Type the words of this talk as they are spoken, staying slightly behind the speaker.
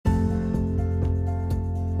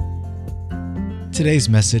Today's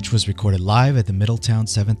message was recorded live at the Middletown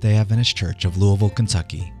Seventh-day Adventist Church of Louisville,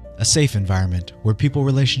 Kentucky, a safe environment where people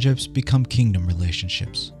relationships become kingdom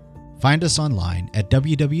relationships. Find us online at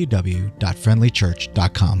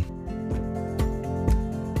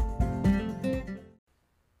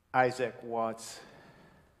www.friendlychurch.com. Isaac Watts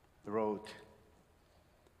wrote,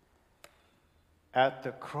 "At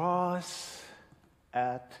the cross,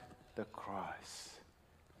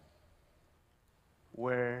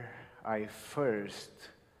 where I first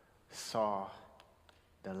saw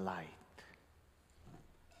the light."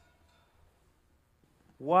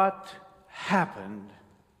 What happened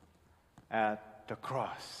at the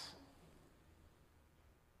cross?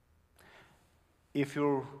 If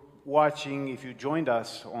you joined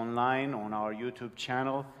us online on our YouTube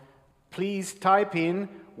channel, please type in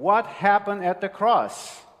what happened at the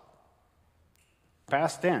cross.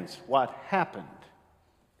 Past tense, what happened?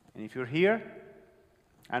 And if you're here,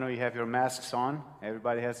 I know you have your masks on.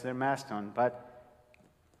 Everybody has their mask on, but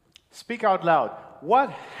speak out loud. What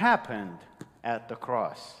happened at the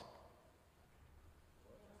cross?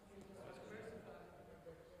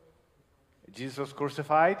 Jesus was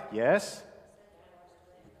crucified, yes.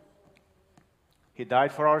 He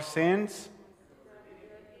died for our sins.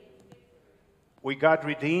 We got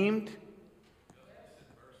redeemed.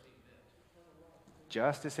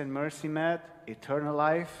 Justice and mercy met. Eternal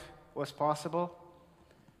life was possible.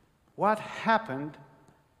 What happened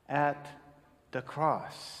at the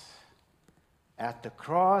cross? At the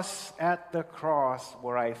cross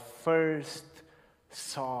where I first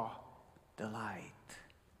saw the light.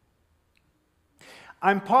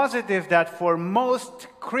 I'm positive that for most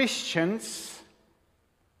Christians,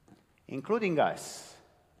 including us,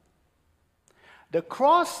 the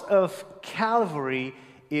cross of Calvary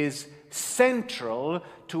is central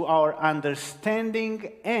to our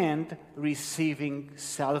understanding and receiving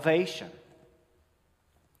salvation.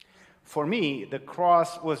 For me, the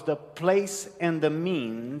cross was the place and the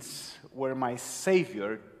means where my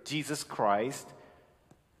Savior, Jesus Christ,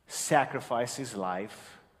 sacrificed His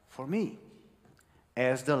life for me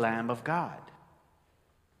as the Lamb of God,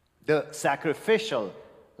 the sacrificial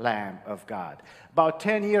Lamb of God. About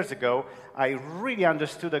 10 years ago, I really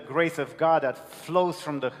understood the grace of God that flows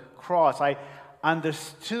from the cross. I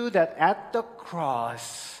understood that at the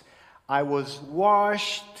cross, I was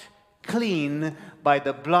washed clean by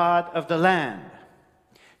the blood of the Lamb.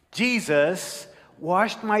 Jesus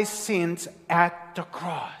washed my sins at the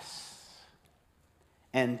cross.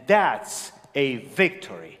 And that's a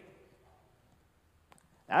victory.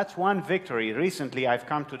 That's one victory. Recently, I've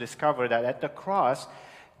come to discover that at the cross,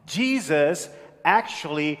 Jesus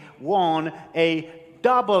actually won a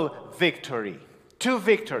double victory. Two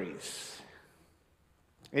victories.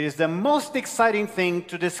 It is the most exciting thing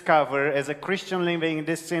to discover as a Christian living in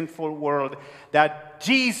this sinful world, that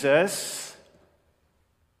Jesus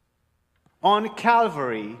on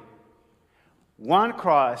Calvary, one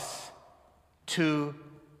cross, two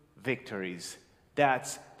victories.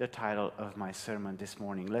 That's the title of my sermon this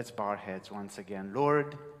morning. Let's bow our heads once again.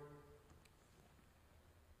 Lord,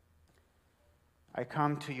 I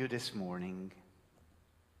come to you this morning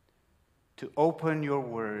to open your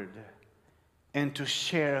word and to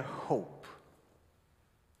share hope.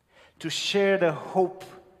 To share the hope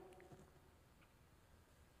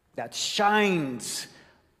that shines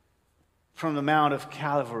from the Mount of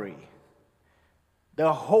Calvary.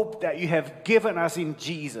 The hope that you have given us in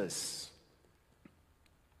Jesus.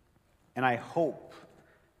 And I hope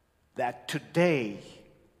that today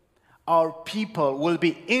our people will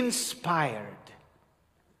be inspired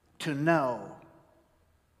to know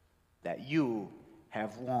that you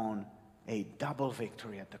have won a double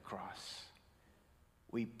victory at the cross.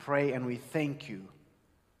 We pray and we thank you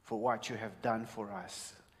for what you have done for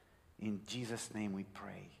us. In Jesus' name we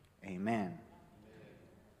pray. Amen.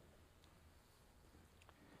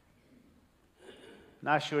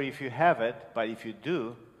 Not sure if you have it, but if you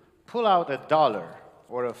do, pull out $1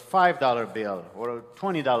 or a $5 bill or a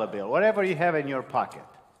 $20 bill, whatever you have in your pocket.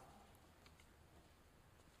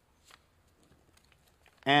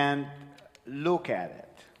 And look at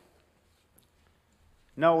it.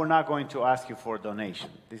 No, we're not going to ask you for a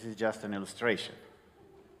donation. This is just an illustration.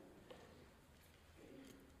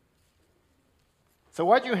 So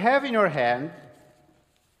what you have in your hand,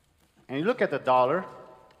 and you look at the $1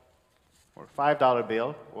 or $5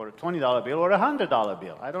 bill or a $20 bill or a $100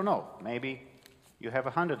 bill. I don't know. Maybe you have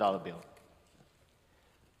a $100 bill.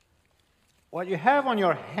 What you have on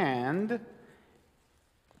your hand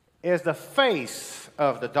is the face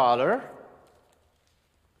of the dollar.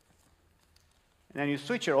 And then you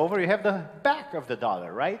switch it over, you have the back of the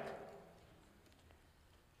dollar, right?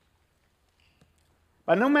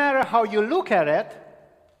 But no matter how you look at it,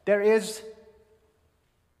 there is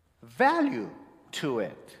value to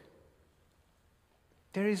it.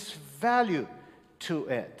 There is value to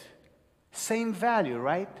it. Same value,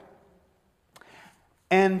 right?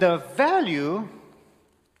 And the value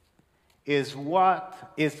is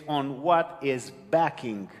what is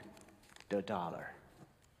backing the dollar.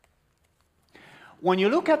 When you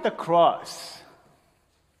look at the cross,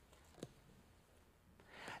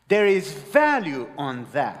 there is value on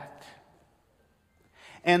that.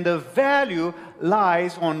 And the value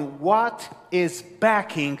lies on what is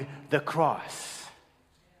backing the cross.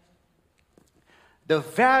 The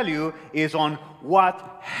value is on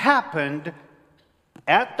what happened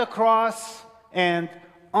at the cross and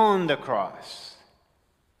on the cross.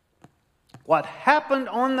 What happened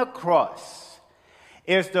on the cross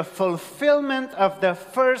is the fulfillment of the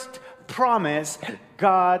first promise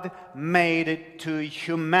God made to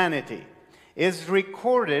humanity. Is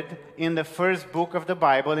recorded in the first book of the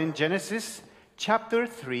Bible in Genesis chapter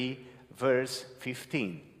 3 verse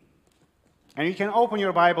 15. And you can open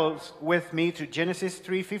your Bibles with me to Genesis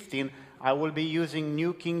 3:15. I will be using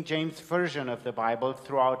New King James Version of the Bible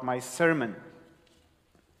throughout my sermon.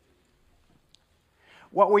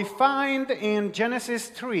 What we find in Genesis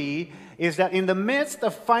 3 is that in the midst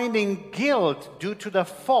of finding guilt due to the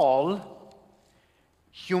fall,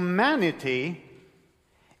 humanity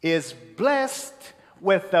is blessed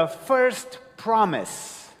with the first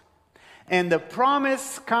promise. And the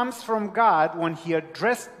promise comes from God when He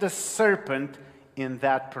addressed the serpent in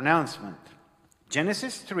that pronouncement.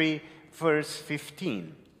 Genesis 3, verse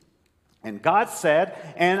 15. And God said,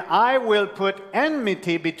 "And I will put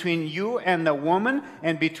enmity between you and the woman,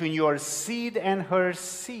 and between your seed and her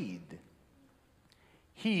seed.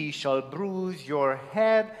 He shall bruise your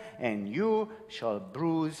head, and you shall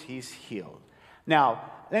bruise his heel." Now,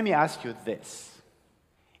 let me ask you this.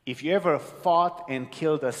 If you ever fought and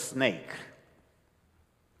killed a snake,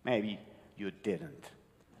 maybe you didn't,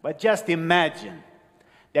 but just imagine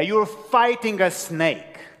that you're fighting a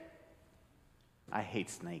snake. I hate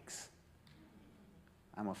snakes.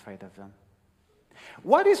 I'm afraid of them.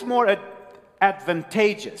 What is more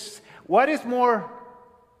advantageous? What is more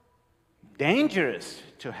dangerous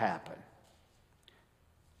to happen?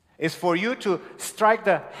 Is for you to strike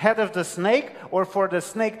the head of the snake, or for the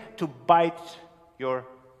snake to bite your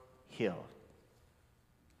heel?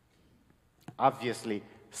 Obviously,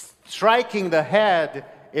 striking the head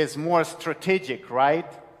is more strategic,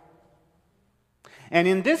 right? And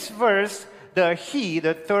in this verse, the he,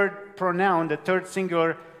 the third pronoun, the third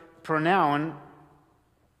singular pronoun,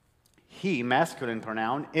 he, masculine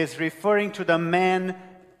pronoun, is referring to the man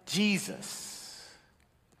Jesus.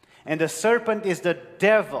 And the serpent is the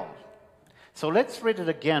devil. So let's read it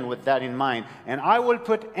again with that in mind. "And I will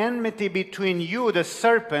put enmity between you, the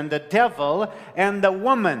serpent, the devil, and the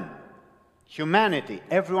woman," humanity,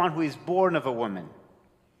 everyone who is born of a woman,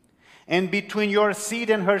 "and between your seed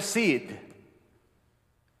and her seed,"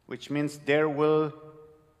 which means there will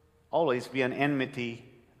always be an enmity,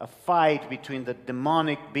 a fight between the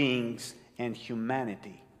demonic beings and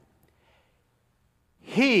humanity.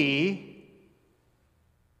 "He,"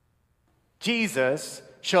 Jesus,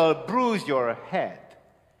 "shall bruise your head."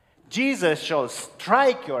 Jesus shall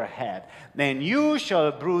strike your head, then you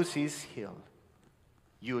shall bruise his heel.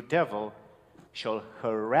 "You, devil, shall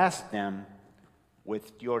harass them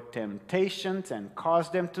with your temptations and cause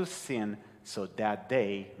them to sin, so that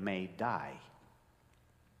they may die."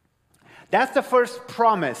 That's the first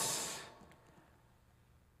promise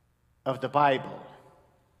of the Bible.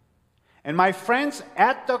 And my friends,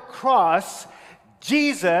 at the cross,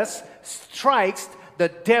 Jesus strikes the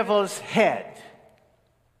devil's head.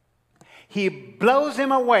 He blows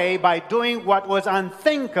him away by doing what was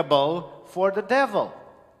unthinkable for the devil.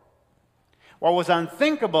 What was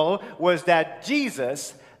unthinkable was that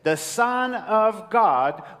Jesus, the Son of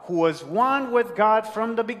God, who was one with God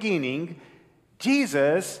from the beginning,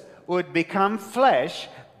 Jesus would become flesh,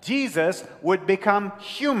 Jesus would become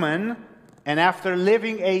human, and after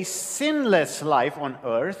living a sinless life on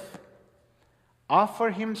earth,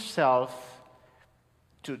 offer himself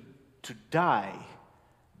to die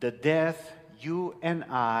the death you and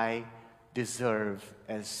I deserve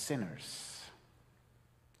as sinners.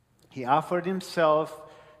 He offered himself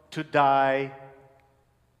to die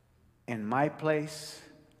in my place,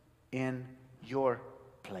 in your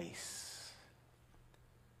place.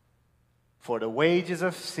 For the wages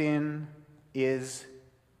of sin is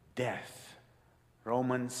death.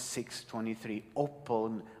 Romans 6:23.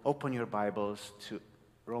 Open your Bibles to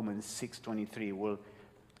Romans 6:23.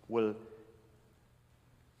 We'll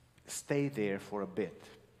stay there for a bit.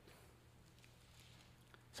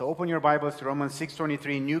 So open your Bibles to Romans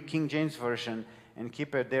 6:23, New King James Version, and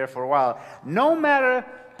keep it there for a while. No matter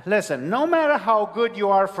how good you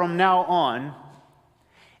are from now on,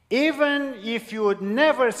 even if you would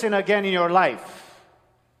never sin again in your life,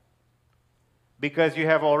 because you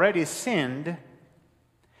have already sinned,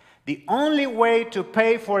 the only way to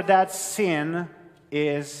pay for that sin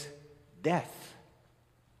is death.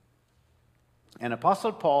 And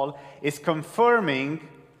Apostle Paul is confirming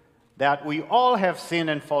that we all have sinned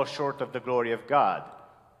and fall short of the glory of God.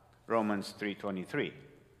 Romans 3:23.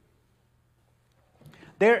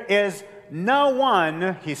 There is no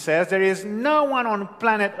one, he says, there is no one on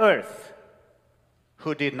planet Earth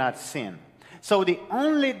who did not sin. So the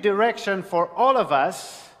only direction for all of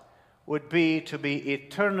us would be to be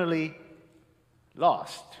eternally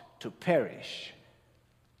lost, to perish,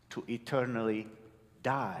 to eternally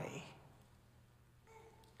die.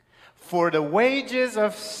 For the wages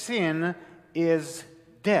of sin is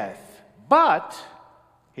death. But,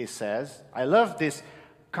 he says, I love this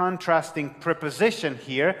contrasting preposition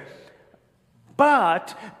here,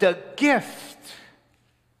 but the gift.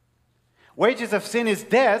 Wages of sin is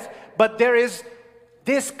death, but there is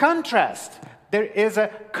this contrast. There is a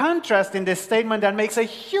contrast in this statement that makes a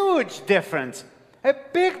huge difference, a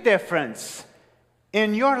big difference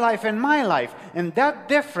in your life and my life. And that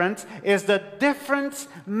difference is the difference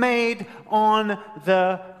made on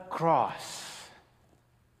the cross.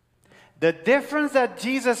 The difference that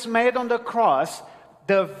Jesus made on the cross,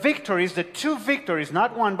 the victories, the two victories,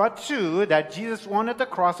 not one but two, that Jesus won at the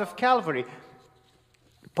cross of Calvary.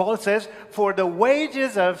 Paul says, for the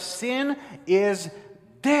wages of sin is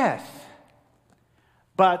death.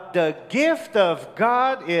 But the gift of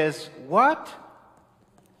God is what?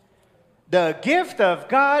 The gift of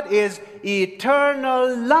God is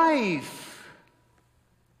eternal life.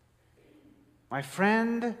 My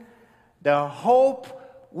friend, the hope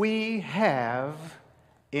we have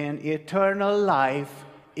in eternal life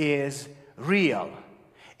is real.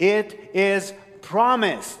 It is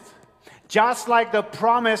promised. Just like the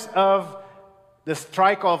promise of the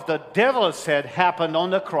strike of the devil said happened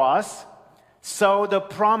on the cross, so the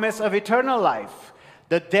promise of eternal life,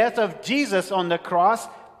 the death of Jesus on the cross,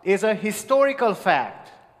 is a historical fact.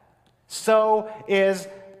 So is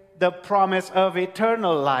the promise of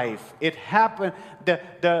eternal life. It happened,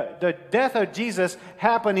 the death of Jesus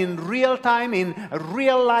happened in real time, in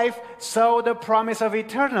real life. So the promise of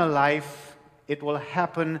eternal life, it will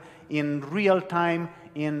happen in real time,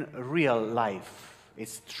 in real life.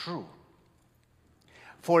 It's true.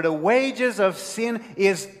 For the wages of sin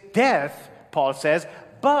is death, Paul says,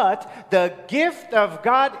 but the gift of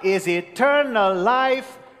God is eternal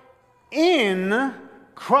life in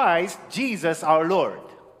Christ Jesus our Lord.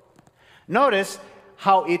 Notice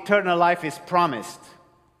how eternal life is promised.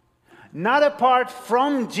 Not apart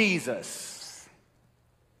from Jesus.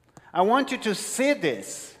 I want you to see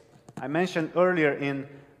this. I mentioned earlier in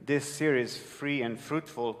this series, Free and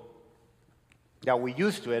Fruitful, that we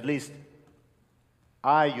used to, at least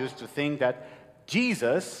I used to think that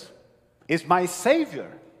Jesus is my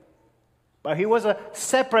Savior. But he was a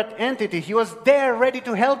separate entity. He was there ready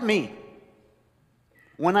to help me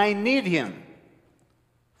when I need him.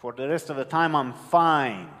 For the rest of the time, I'm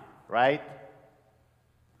fine, right?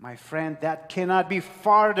 My friend, that cannot be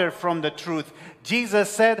farther from the truth. Jesus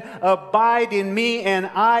said, abide in me and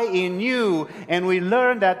I in you. And we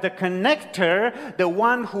learn that the connector, the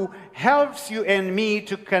one who helps you and me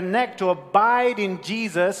to connect, to abide in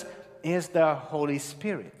Jesus, is the Holy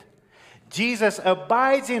Spirit. Jesus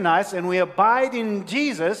abides in us and we abide in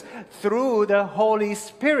Jesus through the Holy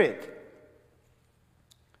Spirit.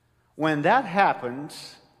 When that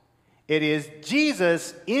happens, it is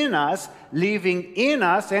Jesus in us, living in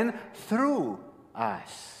us and through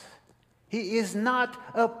us. He is not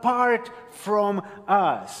apart from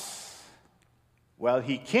us. Well,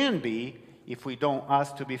 he can be if we don't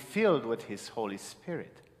ask to be filled with his Holy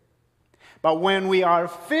Spirit. But when we are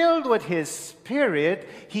filled with his Spirit,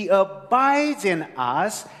 he abides in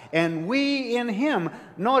us and we in him.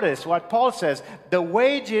 Notice what Paul says, the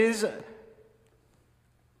wages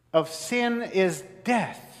of sin is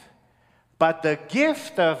death. But the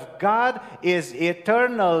gift of God is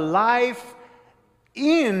eternal life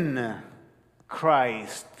in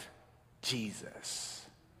Christ Jesus.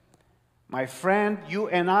 My friend, you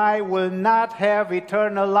and I will not have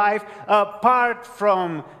eternal life apart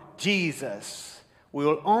from Jesus. We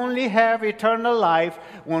will only have eternal life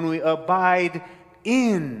when we abide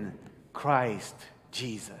in Christ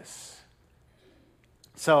Jesus.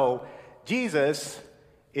 So, Jesus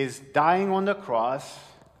is dying on the cross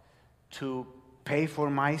to pay for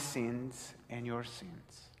my sins and your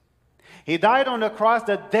sins. He died on the cross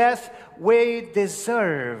the death we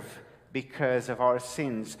deserve because of our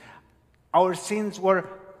sins. Our sins were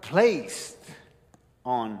placed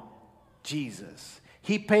on Jesus.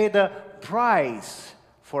 He paid the price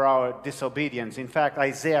for our disobedience. In fact,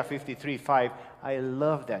 Isaiah 53:5, I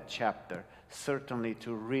love that chapter. Certainly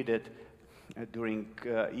to read it during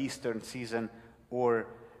Eastern season or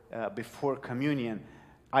before communion.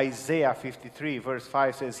 Isaiah 53 verse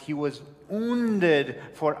 5 says, He was wounded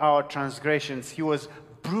for our transgressions. He was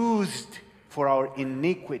bruised for our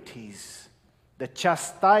iniquities. The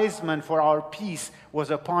chastisement for our peace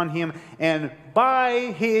was upon Him, and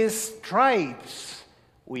by His stripes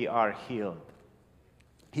we are healed.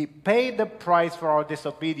 He paid the price for our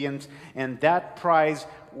disobedience, and that price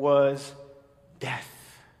was death.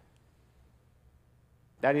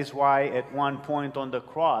 That is why at one point on the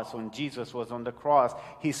cross, when Jesus was on the cross,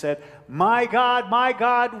 He said, my God,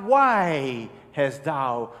 why hast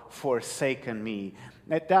thou forsaken me?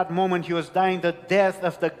 At that moment, He was dying the death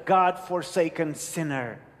of the God-forsaken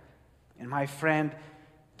sinner. And my friend,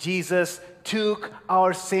 Jesus took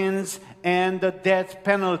our sins and the death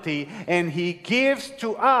penalty, and He gives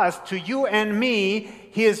to us, to you and me,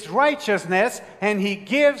 His righteousness, and He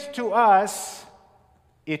gives to us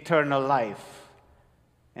eternal life.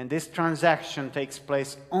 And this transaction takes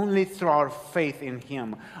place only through our faith in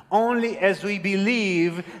Him, only as we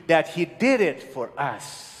believe that He did it for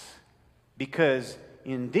us, because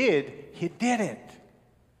indeed He did it.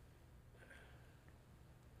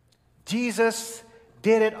 Jesus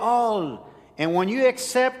did it all. And when you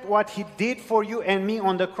accept what He did for you and me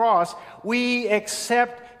on the cross, we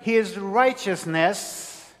accept His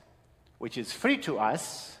righteousness, which is free to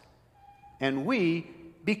us, and we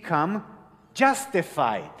become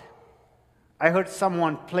justified. I heard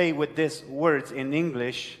someone play with these words in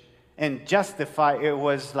English, and justify, it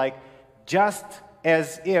was like just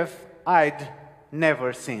as if I'd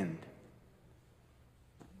never sinned.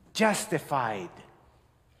 Justified.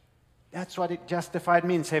 That's what it justified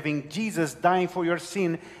means, having Jesus dying for your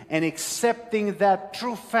sin and accepting that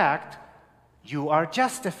true fact, you are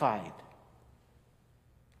justified.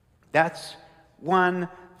 That's one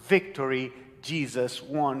victory Jesus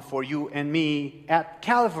won for you and me at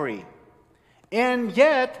Calvary. And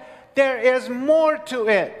yet, there is more to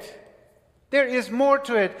it. There is more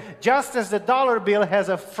to it. Just as the dollar bill has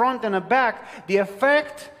a front and a back, the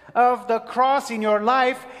effect of the cross in your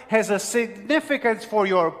life has a significance for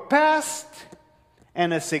your past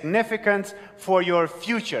and a significance for your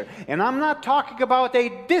future. And I'm not talking about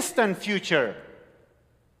a distant future.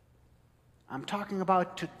 I'm talking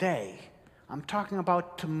about today. I'm talking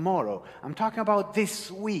about tomorrow. I'm talking about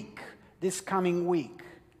this week, this coming week.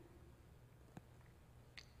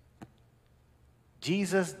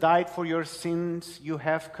 Jesus died for your sins you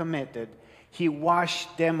have committed. He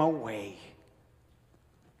washed them away.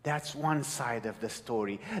 That's one side of the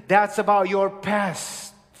story. That's about your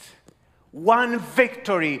past. One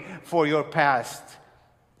victory for your past.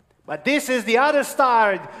 But this is the other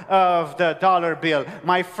side of the dollar bill.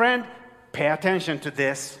 My friend, pay attention to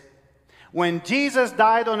this. When Jesus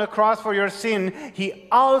died on the cross for your sin, He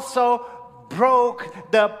also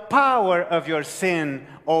broke the power of your sin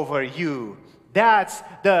over you. That's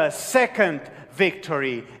the second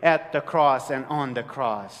victory at the cross and on the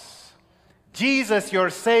cross. Jesus, your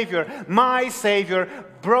Savior, my Savior,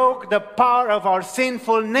 broke the power of our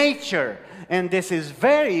sinful nature. And this is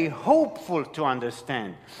very hopeful to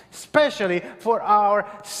understand, especially for our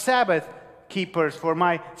Sabbath keepers, for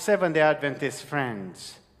my Seventh-day Adventist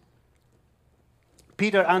friends.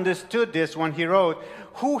 Peter understood this when he wrote,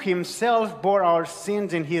 who Himself bore our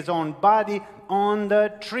sins in His own body on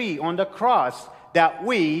the tree, on the cross, that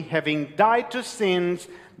we, having died to sins,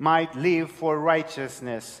 might live for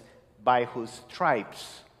righteousness, by whose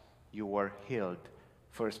stripes you were healed.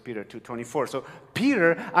 1 Peter 2:24. So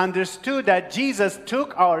Peter understood that Jesus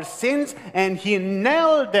took our sins and He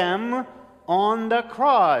nailed them on the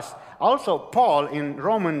cross. Also, Paul in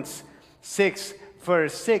Romans 6,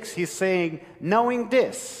 verse 6, he's saying, knowing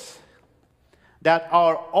this, that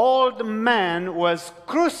our old man was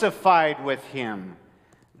crucified with Him,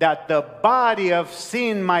 that the body of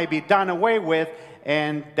sin might be done away with,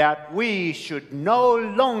 and that we should no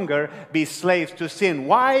longer be slaves to sin.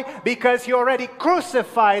 Why? Because He already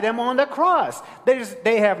crucified them on the cross.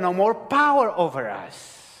 They have no more power over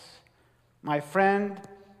us. My friend,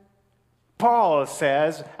 Paul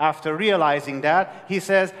says, after realizing that, he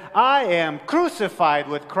says, I am crucified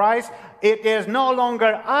with Christ. It is no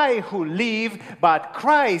longer I who live, but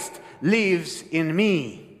Christ lives in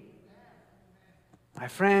me. My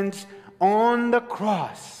friends, on the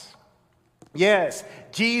cross, Yes,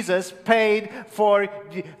 Jesus paid for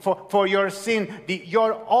your sin.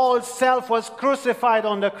 Your old self was crucified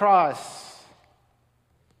on the cross.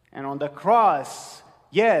 And on the cross,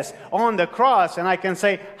 yes, on the cross, and I can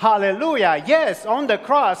say, hallelujah, yes, on the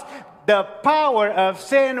cross, the power of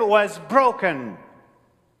sin was broken.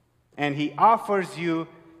 And He offers you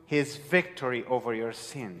His victory over your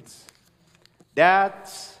sins.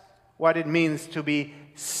 That's what it means to be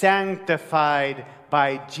sanctified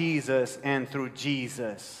by Jesus and through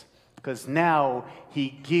Jesus. Because now He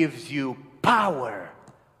gives you power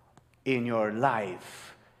in your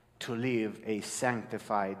life to live a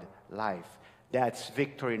sanctified life. That's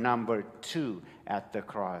victory number 2 at the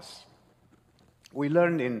cross. We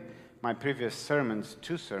learned in my previous sermons,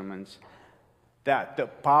 2 sermons, that the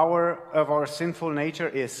power of our sinful nature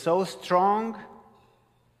is so strong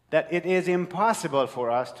that it is impossible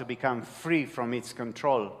for us to become free from its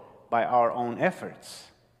control by our own efforts.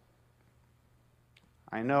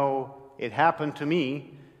 I know it happened to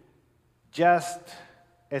me just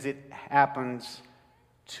as it happens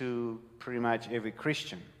to pretty much every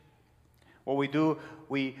Christian. What we do,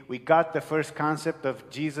 we got the first concept of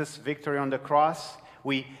Jesus' victory on the cross.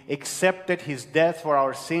 We accepted His death for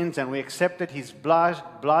our sins, and we accepted His blood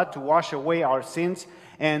to wash away our sins.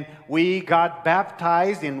 And we got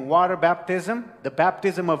baptized in water baptism, the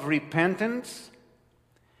baptism of repentance.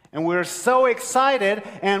 And we're so excited,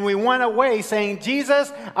 and we went away saying,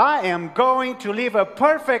 Jesus, I am going to live a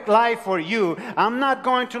perfect life for you. I'm not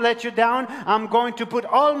going to let you down. I'm going to put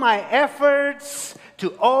all my efforts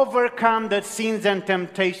to overcome the sins and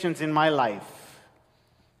temptations in my life.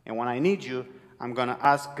 And when I need you, I'm going to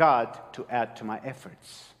ask God to add to my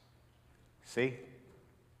efforts. See?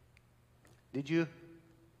 Did you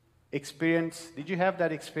have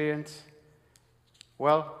that experience?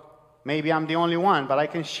 Well, maybe I'm the only one, but I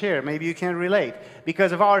can share. Maybe you can relate.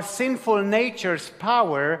 Because of our sinful nature's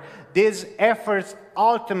power, these efforts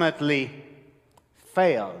ultimately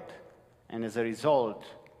failed. And as a result,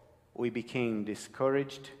 we became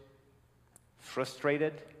discouraged,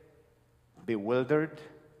 frustrated, bewildered,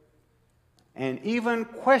 and even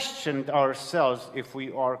questioned ourselves if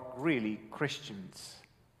we are really Christians.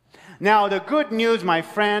 Now, the good news, my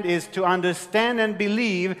friend, is to understand and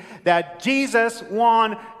believe that Jesus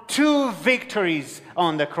won 2 victories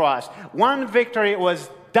on the cross. One victory was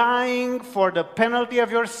dying for the penalty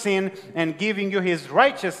of your sin and giving you His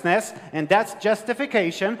righteousness, and that's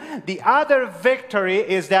justification. The other victory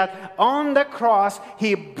is that on the cross,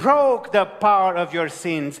 He broke the power of your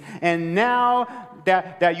sins. And now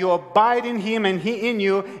that you abide in Him and He in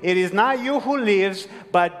you, it is not you who lives,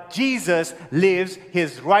 but Jesus lives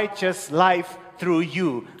His righteous life through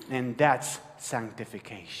you. And that's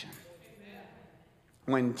sanctification.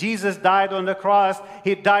 When Jesus died on the cross,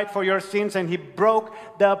 He died for your sins, and He broke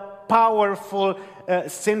the powerful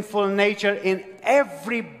sinful nature in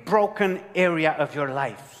every broken area of your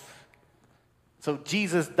life. So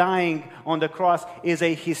Jesus dying on the cross is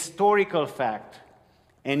a historical fact,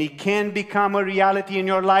 and it can become a reality in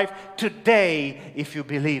your life today if you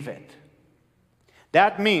believe it.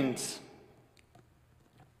 That means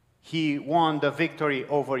He won the victory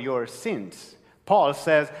over your sins. Paul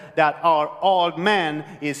says that our old man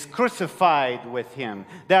is crucified with Him.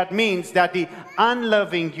 That means that the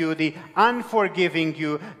unloving you, the unforgiving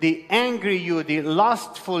you, the angry you, the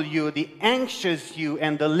lustful you, the anxious you,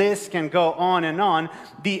 and the list can go on and on,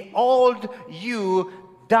 the old you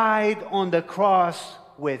died on the cross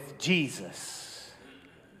with Jesus.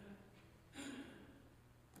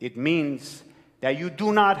 It means that you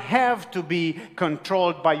do not have to be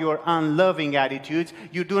controlled by your unloving attitudes.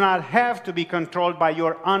 You do not have to be controlled by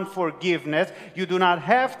your unforgiveness. You do not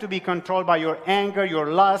have to be controlled by your anger,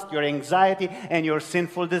 your lust, your anxiety, and your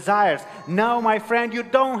sinful desires. No, my friend, you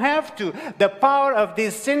don't have to. The power of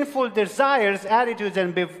these sinful desires, attitudes,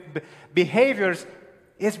 and behaviors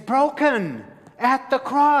is broken at the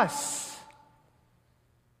cross.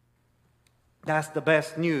 That's the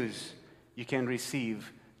best news you can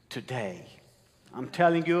receive today. I'm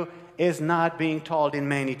telling you, it's not being told in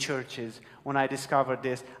many churches. When I discovered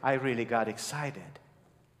this, I really got excited.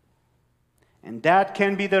 And that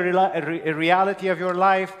can be the reality of your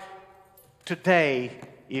life today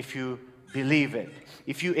if you believe it.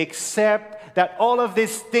 If you accept that all of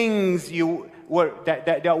these things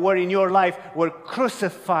that were in your life were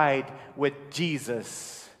crucified with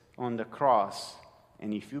Jesus on the cross.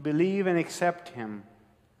 And if you believe and accept Him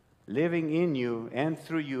living in you and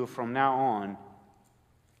through you from now on,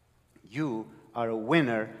 you are a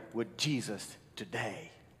winner with Jesus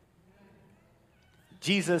today.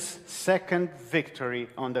 Jesus' second victory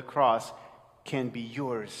on the cross can be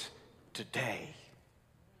yours today.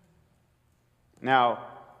 Now,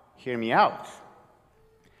 hear me out.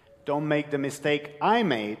 Don't make the mistake I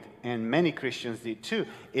made, and many Christians did too.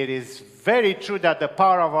 It is very true that the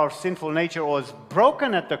power of our sinful nature was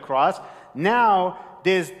broken at the cross. Now,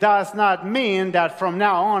 this does not mean that from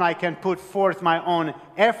now on I can put forth my own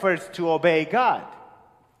efforts to obey God.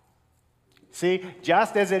 See,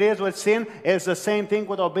 just as it is with sin, it's the same thing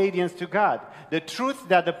with obedience to God. The truth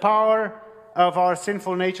that the power of our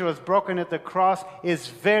sinful nature was broken at the cross is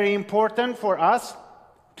very important for us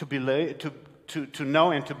to believe, to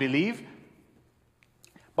know and to believe.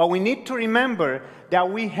 But we need to remember that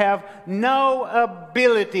we have no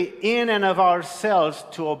ability in and of ourselves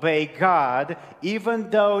to obey God, even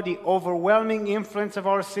though the overwhelming influence of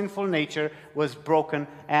our sinful nature was broken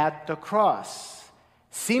at the cross.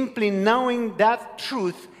 Simply knowing that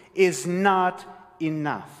truth is not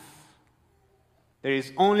enough. There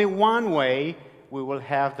is only one way we will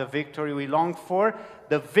have the victory we long for.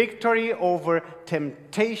 The victory over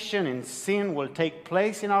temptation and sin will take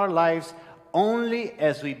place in our lives only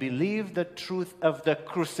as we believe the truth of the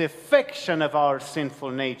crucifixion of our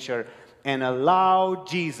sinful nature and allow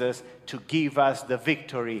Jesus to give us the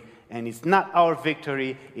victory. And it's not our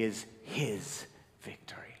victory, it's His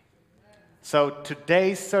victory. So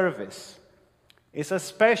today's service is a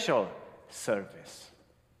special service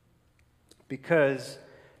because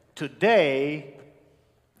today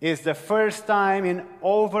is the first time in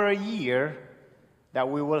over a year that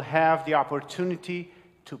we will have the opportunity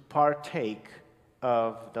to partake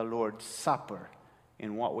of the Lord's Supper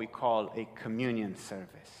in what we call a communion service.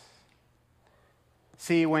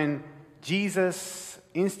 See, when Jesus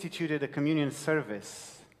instituted a communion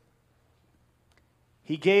service,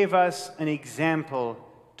 He gave us an example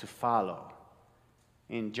to follow.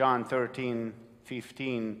 In John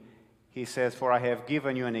 13:15, He says, "For I have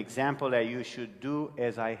given you an example that you should do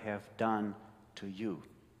as I have done to you."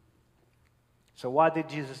 So what did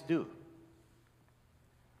Jesus do?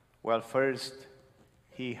 Well, first,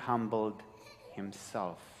 He humbled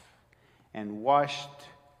Himself and washed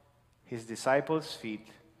His disciples' feet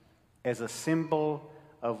as a symbol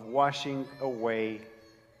of washing away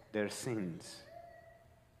their sins,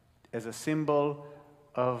 as a symbol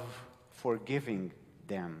of forgiving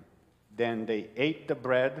them. Then they ate the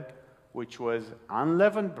bread, which was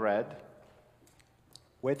unleavened bread,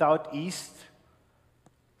 without yeast,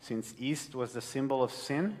 since yeast was the symbol of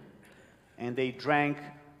sin, and they drank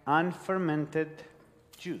unfermented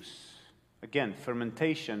juice. Again,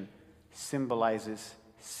 fermentation symbolizes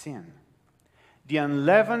sin. The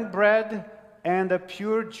unleavened bread and the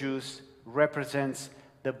pure juice represents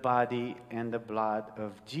the body and the blood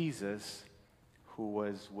of Jesus, who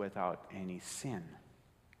was without any sin.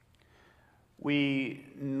 We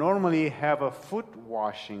normally have a foot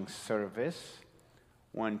washing service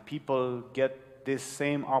when people get this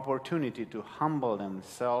same opportunity to humble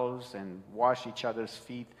themselves and wash each other's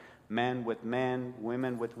feet, men with men,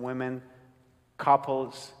 women with women,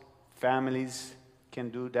 couples, families can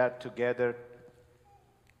do that together.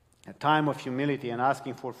 A time of humility and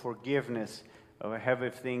asking for forgiveness of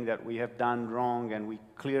everything that we have done wrong, and we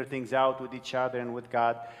clear things out with each other and with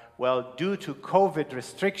God. Well, due to COVID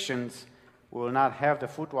restrictions, we will not have the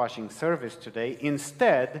foot washing service today.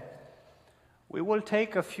 Instead, we will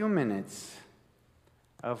take a few minutes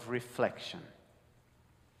of reflection.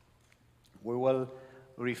 We will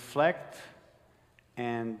reflect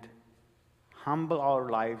and humble our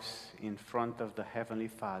lives in front of the Heavenly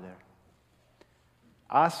Father.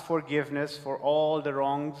 Ask forgiveness for all the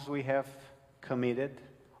wrongs we have committed,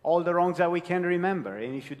 all the wrongs that we can remember.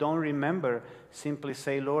 And if you don't remember, simply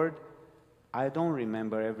say, "Lord, I don't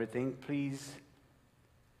remember everything. Please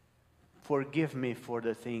forgive me for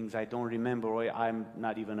the things I don't remember or I'm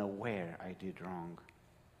not even aware I did wrong."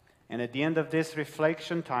 And at the end of this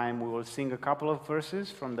reflection time, we will sing a couple of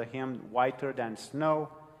verses from the hymn "Whiter Than Snow,"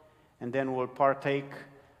 and then we'll partake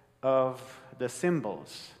of the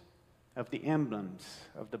symbols, of the emblems,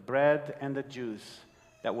 of the bread and the juice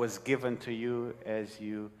that was given to you as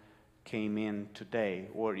you came in today.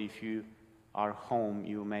 Or if you are home,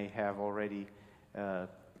 you may have already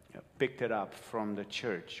picked it up from the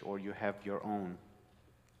church, or you have your own.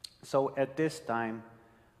 So at this time,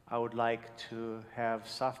 I would like to have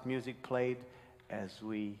soft music played as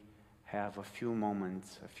we have a few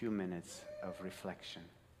moments, a few minutes of reflection.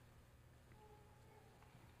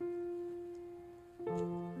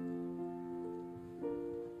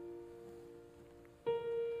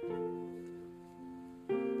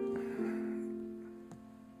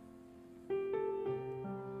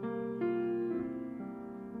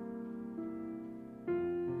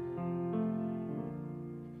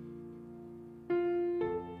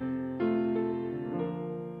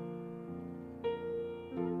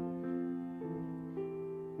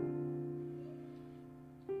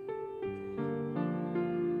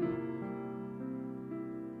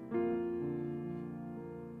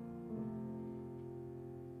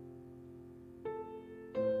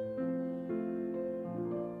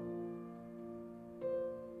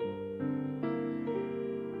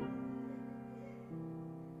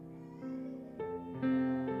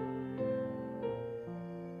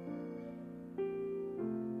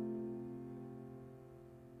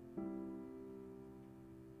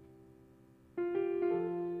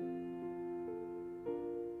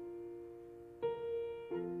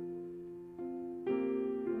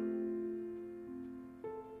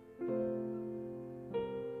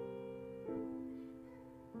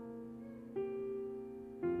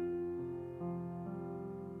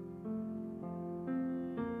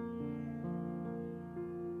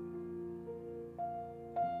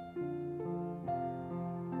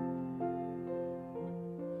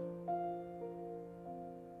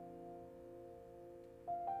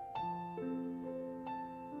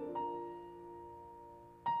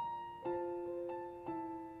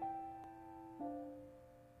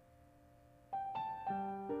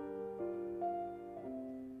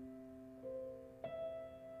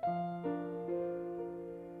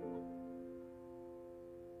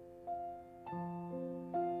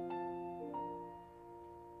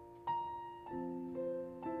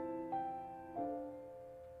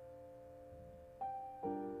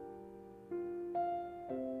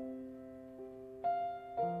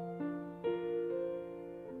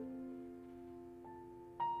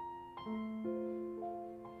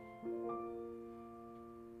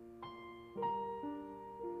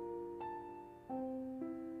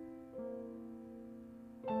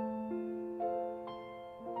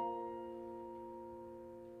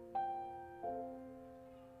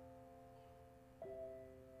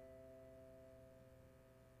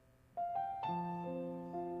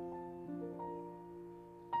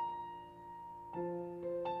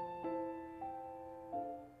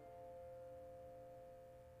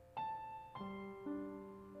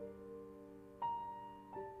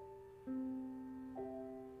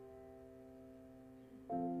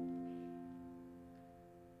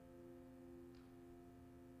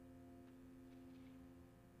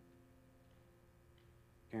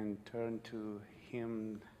 can turn to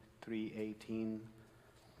hymn 318.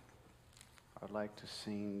 I'd like to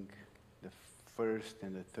sing the first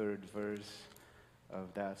and the third verse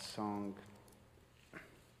of that song.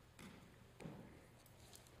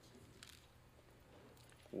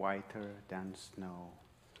 Whiter than snow.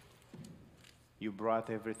 You brought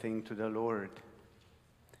everything to the Lord.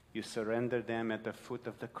 You surrendered them at the foot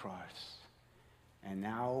of the cross. And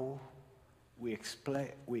now we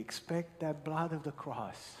expect that blood of the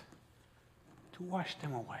cross to wash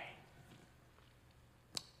them away.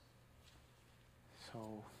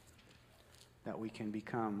 So that we can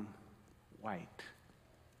become white.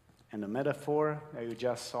 And the metaphor that you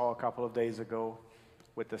just saw a couple of days ago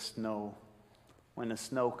with the snow, when the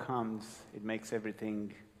snow comes, it makes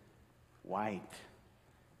everything white.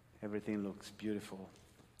 Everything looks beautiful.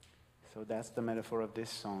 So that's the metaphor of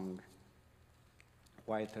this song,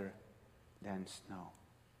 whiter than snow.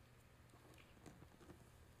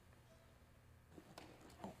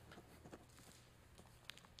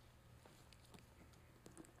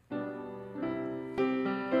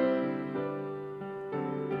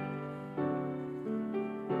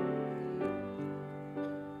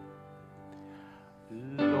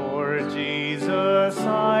 Lord Jesus,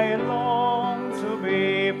 I long to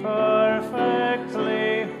be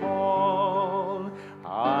perfectly whole.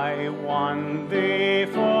 I want Thee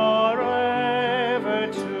forever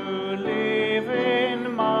to live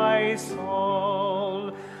in my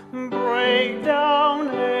soul. Break down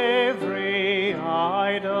every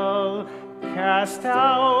idol, cast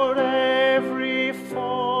out every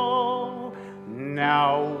foe.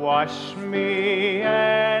 Now wash me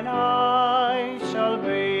and I shall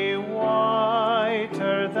be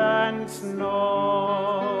whiter than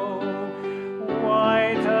snow.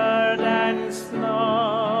 Whiter than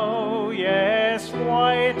snow, yes,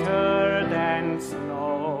 whiter than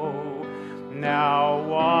snow. Now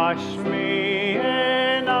wash me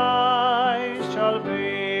and I shall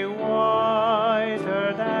be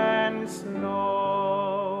whiter than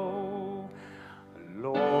snow.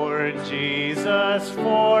 Lord Jesus,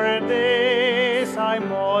 for this I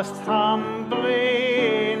most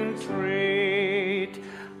humbly entreat.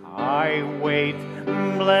 I wait,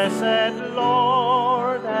 blessed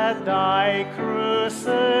Lord, at Thy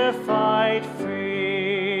crucified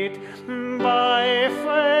feet. By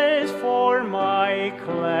faith for my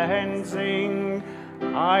cleansing,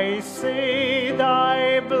 I see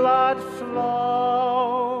Thy blood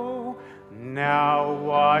flow. Now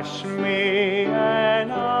wash me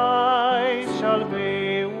and I shall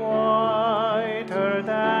be whiter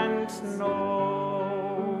than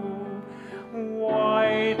snow.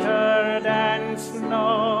 Whiter than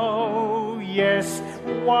snow, yes,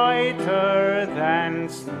 whiter than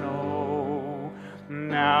snow.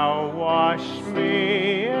 Now wash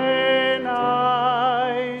me and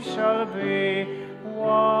I shall be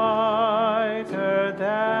whiter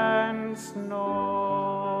than snow.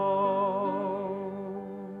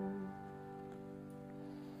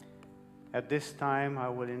 At this time, I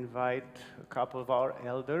will invite a couple of our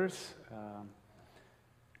elders.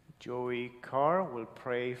 Joey Carr will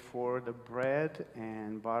pray for the bread,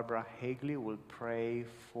 and Barbara Hagley will pray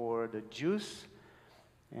for the juice.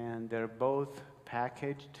 And they're both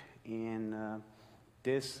packaged in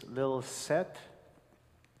this little set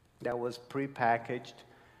that was pre-packaged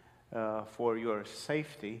for your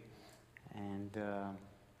safety. And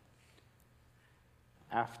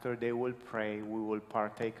after they will pray, we will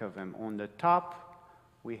partake of them. On the top,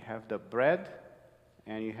 we have the bread,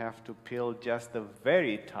 and you have to peel just the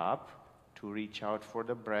very top to reach out for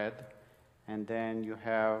the bread. And then you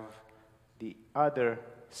have the other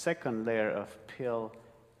second layer of peel,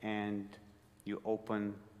 and you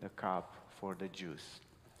open the cup for the juice.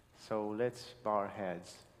 So let's bow our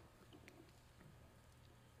heads.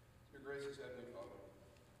 Your gracious Heavenly Father,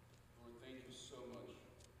 Lord, thank you so much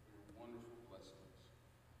for your wonderful blessings.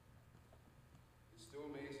 It still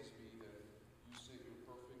amazes me that you sent your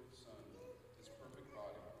perfect Son, his perfect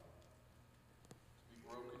body, to be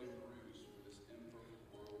broken and bruised for this imperfect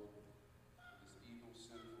world, for this evil,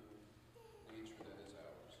 sinful nature that is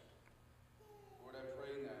ours. Lord, I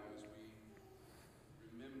pray now as we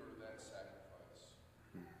remember that sacrifice,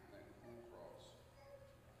 that cruel cross, where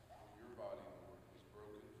your body, Lord, was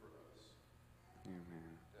broken for us. Amen.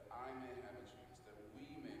 That I may have a chance, that we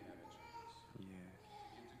may have a chance Yes. to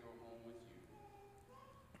get to go home with you.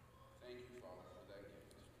 Thank you, Father, for that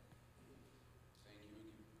gift. Thank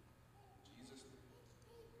you again. In Jesus' name.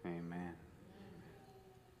 Amen.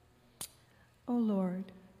 O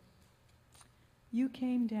Lord, you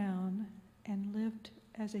came down and lived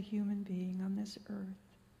as a human being on this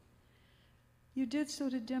earth. You did so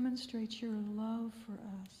to demonstrate your love for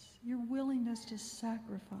us, your willingness to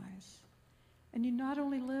sacrifice. And you not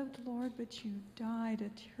only lived, Lord, but you died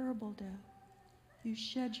a terrible death. You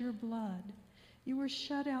shed your blood. You were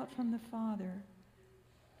shut out from the Father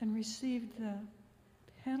and received the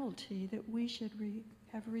penalty that we should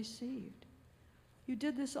have received. You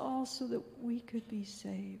did this all so that we could be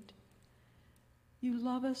saved. You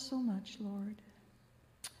love us so much, Lord,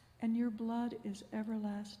 and your blood is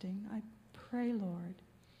everlasting. I pray, Lord,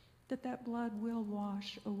 that that blood will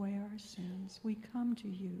wash away our sins. We come to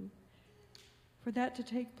you for that to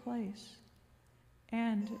take place.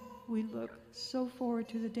 And we look so forward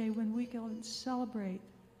to the day when we can celebrate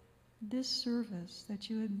this service that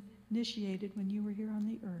you initiated when you were here on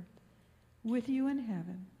the earth, with you in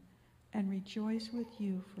heaven, and rejoice with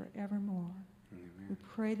you forevermore. Amen. We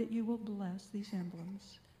pray that you will bless these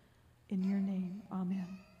emblems. In your name, amen.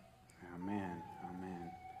 Amen.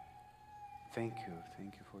 Amen. Thank you.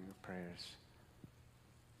 Thank you for your prayers.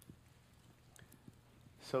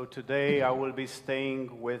 So today I will be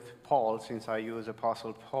staying with Paul, since I use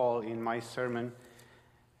Apostle Paul in my sermon.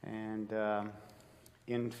 And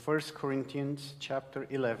in 1 Corinthians chapter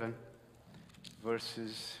 11,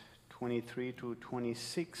 verses 23 to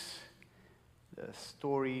 26, the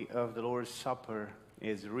story of the Lord's Supper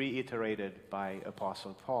is reiterated by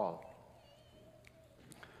Apostle Paul.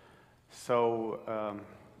 So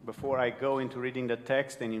before I go into reading the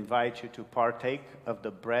text and invite you to partake of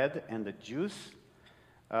the bread and the juice,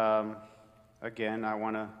 again, I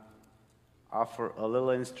want to offer a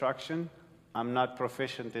little instruction. I'm not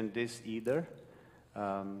proficient in this either.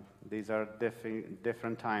 These are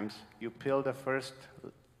different times. You peel the first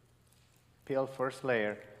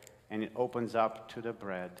layer, and it opens up to the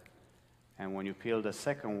bread. And when you peel the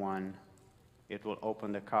second one, it will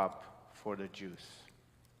open the cup for the juice.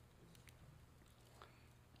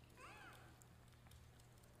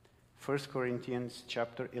 First Corinthians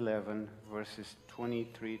chapter 11, verses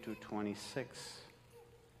 23 to 26.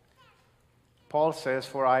 Paul says,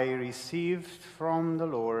 "For I received from the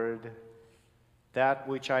Lord that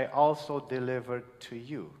which I also delivered to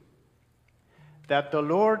you, that the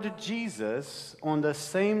Lord Jesus, on the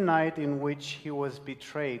same night in which he was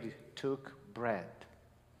betrayed, took bread.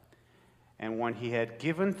 And when he had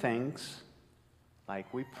given thanks,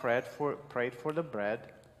 like we prayed for the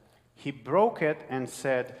bread, he broke it and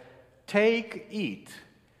said, 'Take, eat.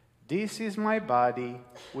 This is my body,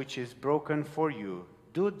 which is broken for you.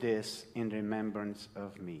 Do this in remembrance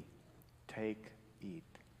of me.'" Take, eat.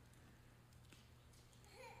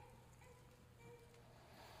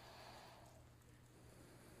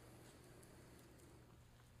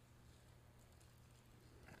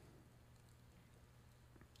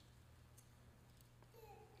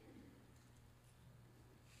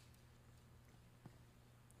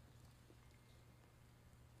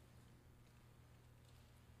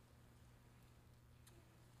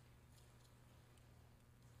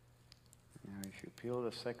 If you peel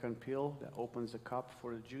the second peel, that opens the cup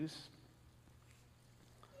for the juice.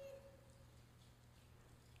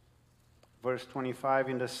 Verse 25,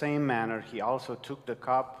 "In the same manner, he also took the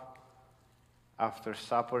cup after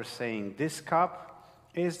supper, saying, 'This cup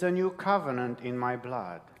is the new covenant in my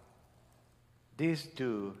blood. This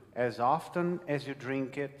do as often as you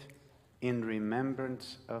drink it in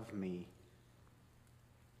remembrance of me.'"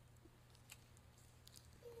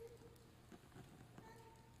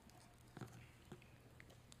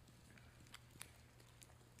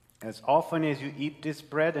 As often as you eat this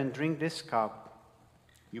bread and drink this cup,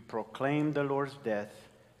 you proclaim the Lord's death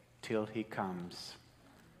till he comes.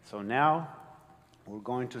 So now we're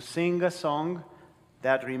going to sing a song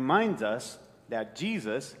that reminds us that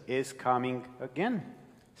Jesus is coming again,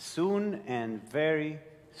 soon and very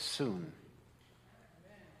soon.